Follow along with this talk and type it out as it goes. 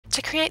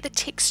To create the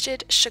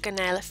textured sugar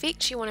nail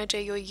effect, you want to do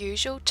your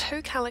usual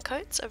 2 colour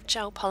coats of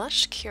gel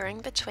polish,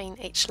 curing between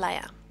each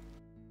layer.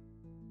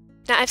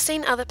 Now, I've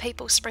seen other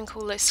people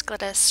sprinkle loose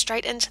glitter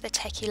straight into the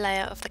tacky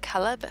layer of the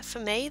colour, but for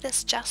me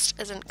this just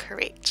isn't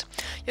correct.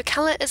 Your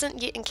colour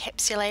isn't yet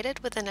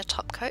encapsulated within a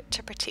top coat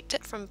to protect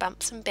it from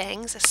bumps and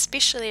bangs,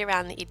 especially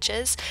around the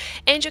edges,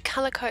 and your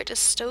colour coat is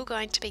still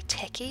going to be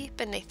tacky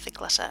beneath the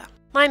glitter.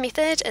 My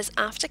method is,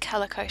 after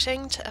colour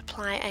coating, to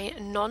apply a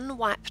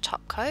non-wipe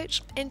top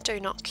coat and do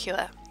not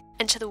cure.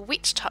 Into the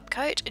wet top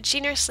coat,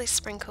 generously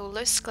sprinkle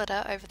loose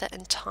glitter over the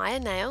entire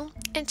nail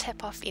and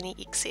tap off any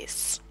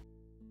excess.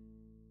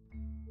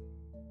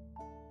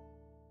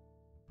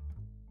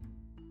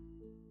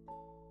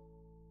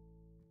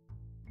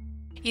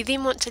 You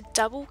then want to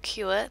double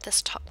cure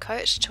this top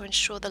coat to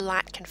ensure the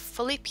light can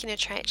fully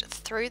penetrate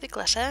through the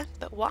glitter,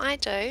 but what I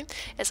do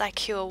is I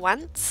cure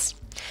once,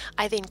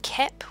 I then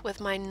cap with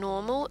my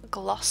normal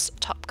gloss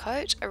top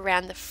coat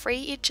around the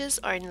free edges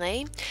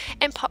only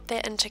and pop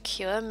that into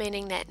cure,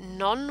 meaning that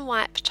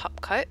non-wipe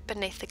top coat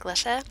beneath the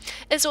glitter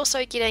is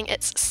also getting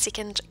its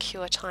second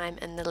cure time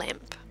in the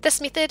lamp.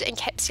 This method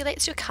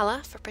encapsulates your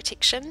colour for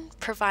protection,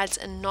 provides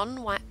a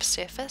non-wipe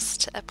surface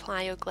to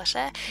apply your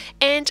glitter,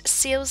 and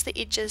seals the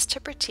edges to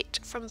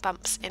protect from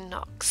bumps and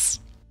knocks.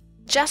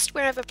 Just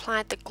where I've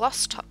applied the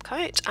gloss top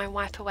coat, I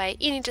wipe away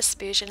any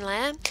dispersion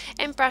layer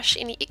and brush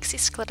any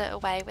excess glitter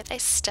away with a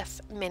stiff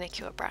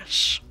manicure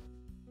brush.